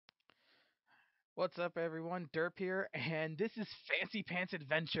What's up, everyone? Derp here, and this is Fancy Pants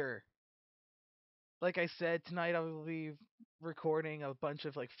Adventure. Like I said, tonight I will be recording a bunch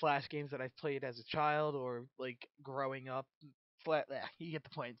of Flash games that I've played as a child or growing up. You get the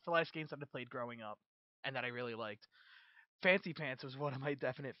point. Flash games that I played growing up and that I really liked. Fancy Pants was one of my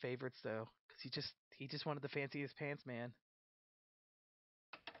definite favorites though, because he just wanted the fanciest pants, man.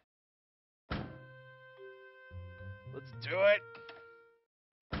 Let's do it.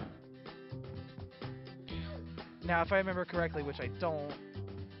 Now, if I remember correctly, which I don't,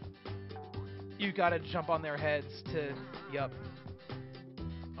 you gotta jump on their heads to. Yup.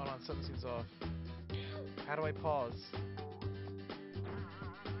 Hold on, something seems off. How do I pause?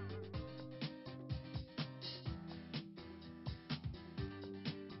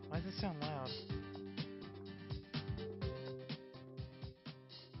 Why does it sound loud?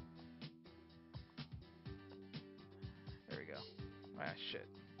 There we go. Ah, shit.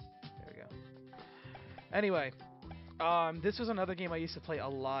 There we go. Anyway, this was another game I used to play a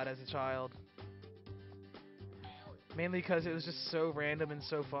lot as a child. Mainly because it was just so random and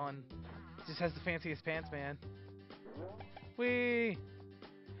so fun. It just has the fanciest pants, man. Whee!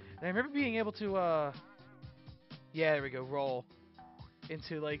 And I remember being able to, yeah, there we go, roll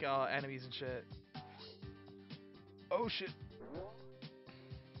into, enemies and shit. Oh, shit.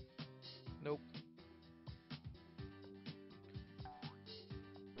 Nope.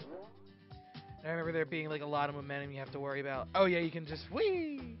 And I remember there being, a lot of momentum you have to worry about. Oh, yeah, you can just,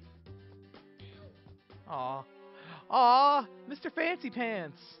 whee! Aw. Aw! Mr. Fancy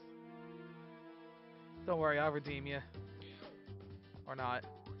Pants! Don't worry, I'll redeem you. Or not.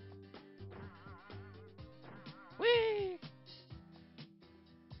 Whee!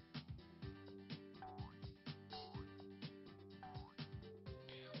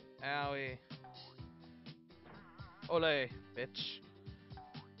 Owie. Ole, bitch.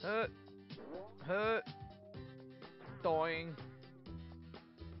 Huh. Huh. Doing.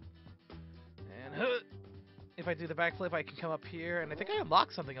 And huh. If I do the backflip, I can come up here, and I think I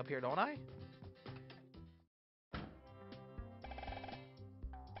unlock something up here, don't I?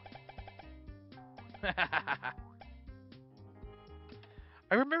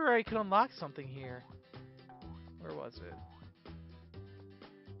 I remember I could unlock something here. Where was it?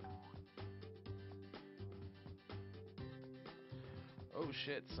 Oh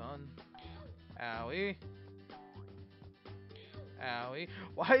shit, son. Owie. Owie.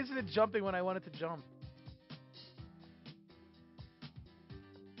 Why isn't it jumping when I want it to jump?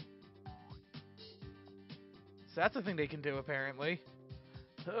 So that's a thing they can do, apparently.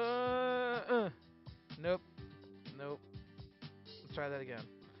 Nope. Nope. Let's try that again.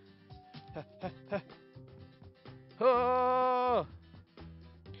 Oh!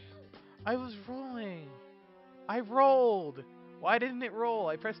 I was rolling. I rolled. Why didn't it roll?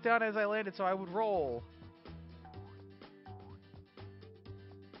 I pressed down as I landed so I would roll.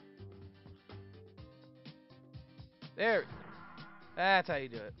 There. That's how you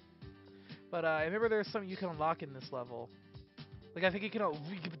do it. But I remember there's something you can unlock in this level. I think you can. I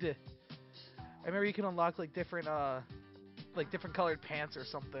remember you can unlock different colored pants or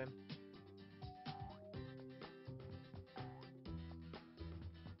something.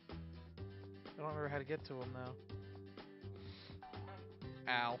 I don't remember how to get to them though.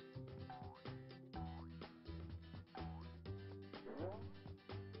 Ow.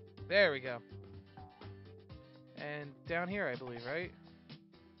 There we go. And down here, I believe, right?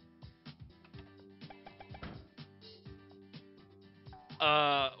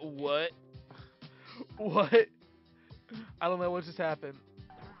 What? What? I don't know what just happened.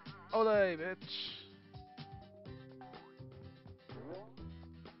 Ole, bitch.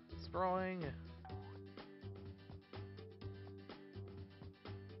 Scrolling.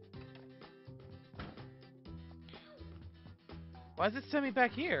 Why does it send me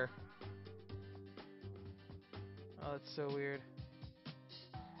back here? Oh, that's so weird.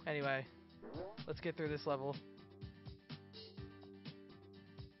 Anyway, let's get through this level.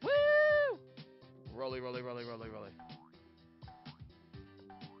 Woo! Rolly, rolly, rolly, rolly, rolly.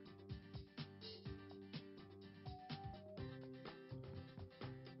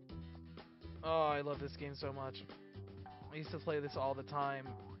 Oh, I love this game so much. I used to play this all the time.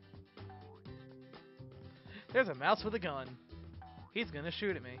 There's a mouse with a gun. He's gonna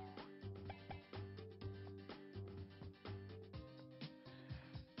shoot at me.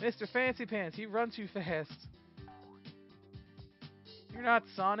 Mr. Fancy Pants, you run too fast. You're not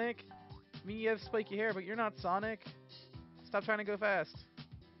Sonic. I mean, you have spiky hair, but you're not Sonic. Stop trying to go fast.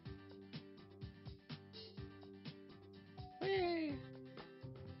 Whee!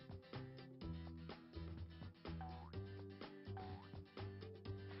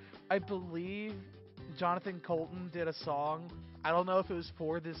 I believe Jonathan Colton did a song. I don't know if it was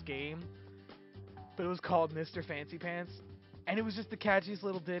for this game, but it was called Mr. Fancy Pants, and it was just the catchiest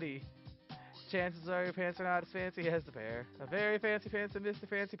little ditty. Chances are your pants are not as fancy as the pair of very fancy pants that Mr.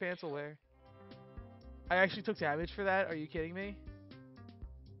 Fancy Pants will wear. I actually took damage for that. Are you kidding me?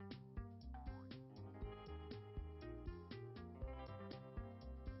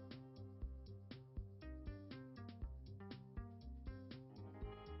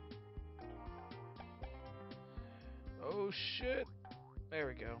 Oh shit. There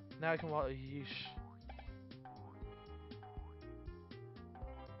we go. Now I can walk. Yeesh.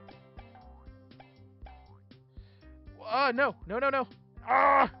 No. No, no, no.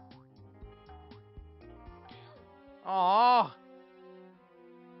 Ah! Aw!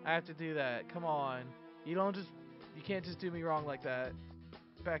 I have to do that. Come on. You don't just... You can't just do me wrong like that.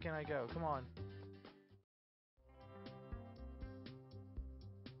 Back in I go. Come on.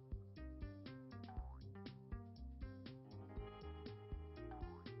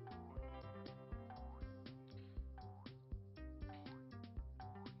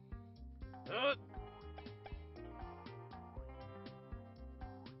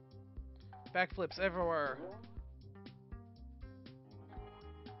 Backflips everywhere.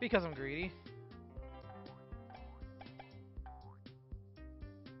 Because I'm greedy.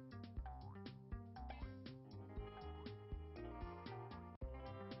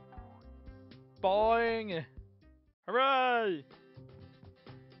 Boing! Hooray!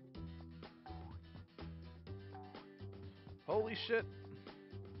 Holy shit.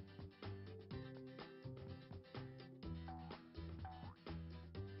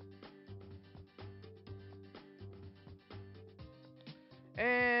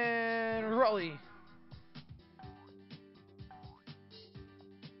 And Raleigh.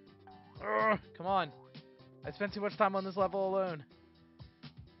 Come on. I spent too much time on this level alone.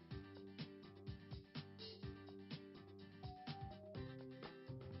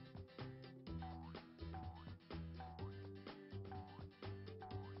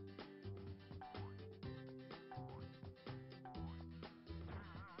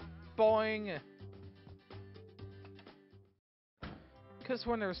 Boing! Could've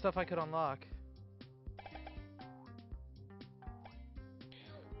sworn there was stuff I could unlock.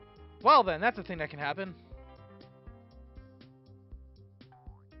 Well then, that's a thing that can happen.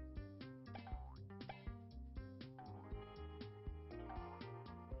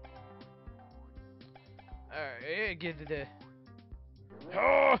 Alright, get to the...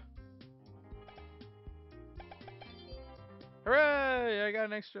 Oh! Hooray! I got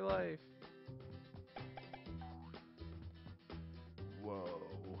an extra life. Whoa.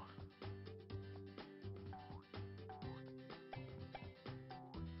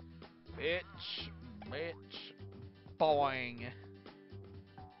 Bitch. Bitch. Boing.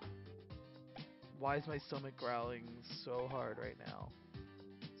 Why is my stomach growling so hard right now?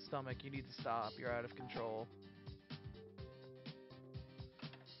 Stomach, you need to stop. You're out of control.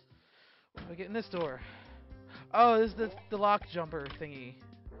 What do I get in this door? Oh, this is the lock jumper thingy.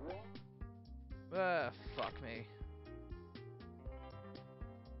 Fuck me.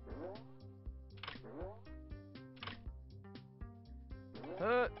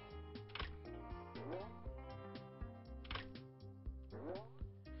 I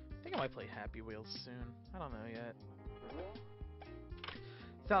think I might play Happy Wheels soon. I don't know yet.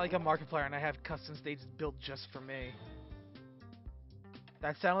 It's not like I'm Markiplier and I have custom stages built just for me.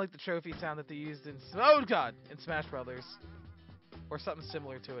 That sounded like the trophy sound that they used in... Oh god! In Smash Brothers. Or something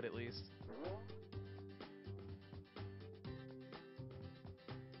similar to it, at least.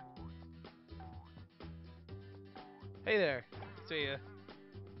 Hey there. See ya.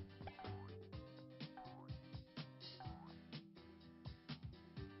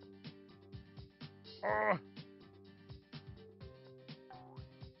 Ugh.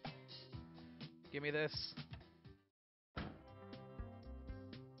 Give me this.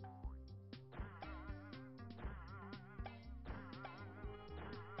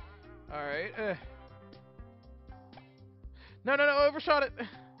 Alright. No, no, no, overshot it.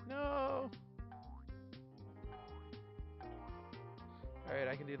 No. Alright,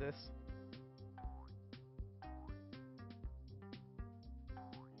 I can do this.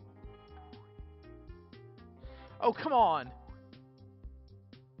 Oh, come on.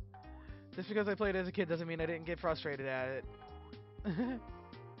 Just because I played as a kid doesn't mean I didn't get frustrated at it.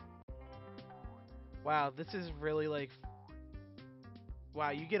 Wow, this is really like...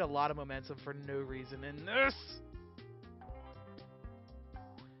 Wow, you get a lot of momentum for no reason in this!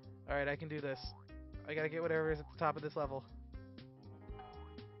 Alright, I can do this. I gotta get whatever is at the top of this level.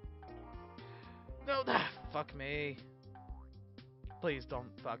 No, fuck me. Please don't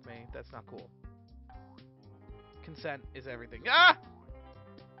fuck me. That's not cool. Consent is everything. Ah!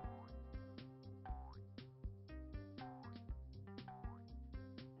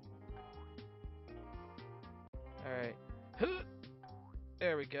 Alright.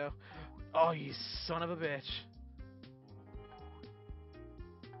 There we go. Oh, you son of a bitch.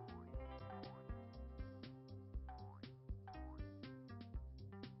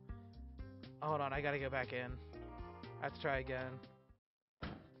 Hold on, I gotta go back in. I have to try again.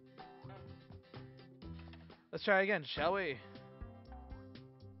 Let's try again, shall we?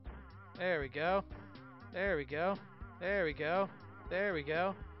 There we go. There we go. There we go. There we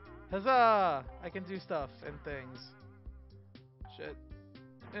go. Huzzah! I can do stuff and things. Shit.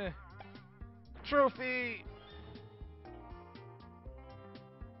 Trophy!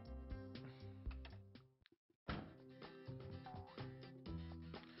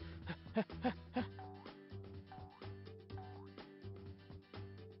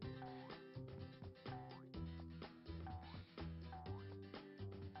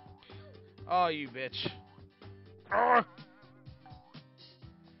 Oh, you bitch. Arrgh!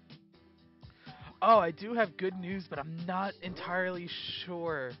 Oh, I do have good news, but I'm not entirely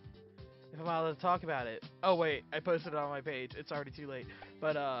sure if I'm allowed to talk about it. Oh, wait, I posted it on my page. It's already too late.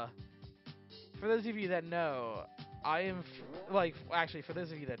 But, for those of you that know, I am, actually, for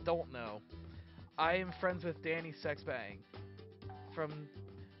those of you that don't know, I am friends with Danny Sexbang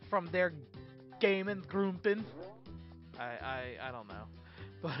from their gaming grouping. I don't know.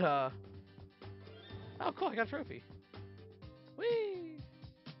 But, oh, cool, I got a trophy. Whee!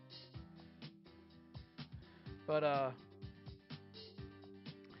 But,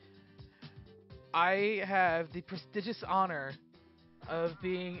 I have the prestigious honor of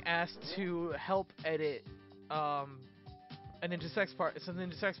being asked to help edit, some Ninja Sex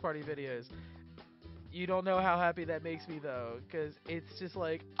Party videos. You don't know how happy that makes me, though, because it's just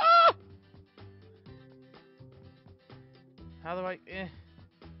like, ah! How do I,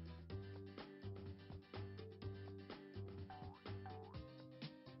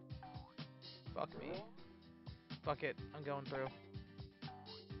 Fuck me. Fuck it, I'm going through.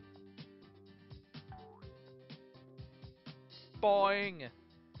 Boing!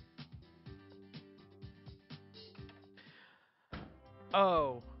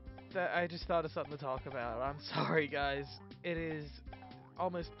 Oh, I just thought of something to talk about. I'm sorry, guys. It is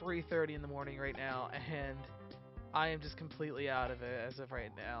almost 3:30 in the morning right now, and I am just completely out of it as of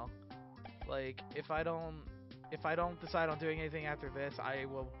right now. Like, if I don't decide on doing anything after this, I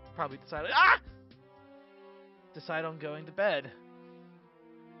will probably decide on going to bed.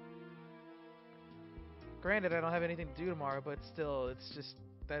 Granted, I don't have anything to do tomorrow, but still, it's just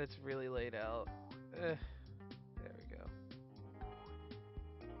that it's really late out. There we go.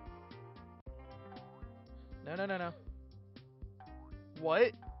 No, no, no, no.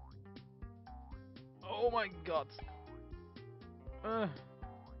 What? Oh my god.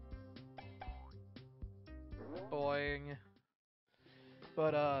 Boing.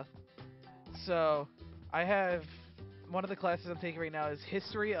 But, so, I have, one of the classes I'm taking right now is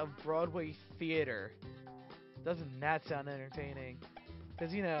History of Broadway Theater. Doesn't that sound entertaining?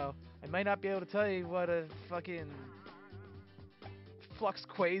 Because, you know, I might not be able to tell you what a fucking flux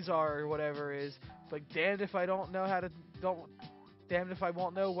quasar or whatever is, but damned if I don't know how to, damned if I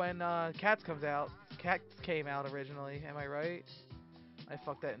won't know when, Cats comes out. Cats came out originally, am I right? I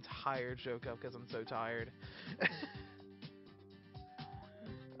fucked that entire joke up because I'm so tired.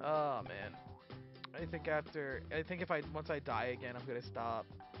 Oh, man. I think once I die again, I'm gonna stop.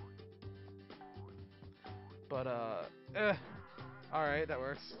 But, alright, that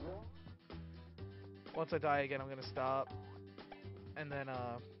works. Once I die again, I'm gonna stop. And then,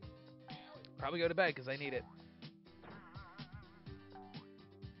 probably go to bed, because I need it.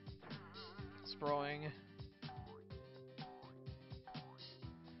 Sproing.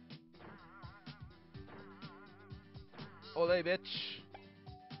 Ole, bitch.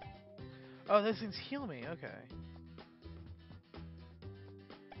 Oh, those things heal me, okay.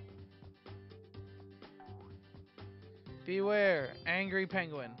 Beware, angry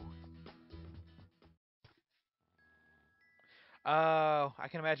penguin. Oh, I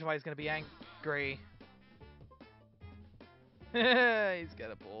can imagine why he's gonna be angry. He's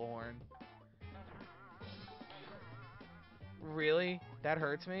got a bullhorn. Really? That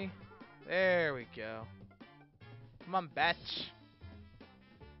hurts me? There we go. Come on, bitch.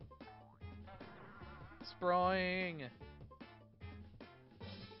 Sproing.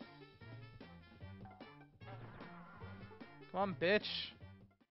 Come on, bitch.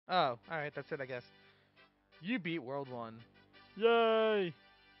 Oh, alright, that's it, I guess. You beat World 1. Yay!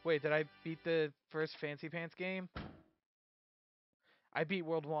 Wait, did I beat the first Fancy Pants game? I beat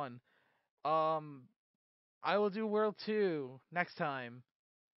World 1. Um, I will do World 2 next time.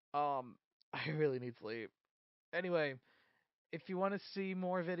 I really need sleep. Anyway, if you want to see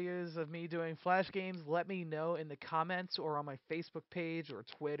more videos of me doing Flash games, let me know in the comments or on my Facebook page or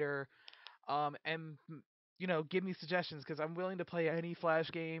Twitter. And give me suggestions because I'm willing to play any Flash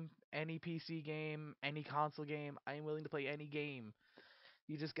game, any PC game, any console game. I am willing to play any game.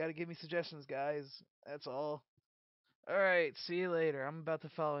 You just got to give me suggestions, guys. That's all. All right, see you later. I'm about to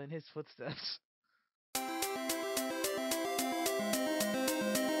follow in his footsteps.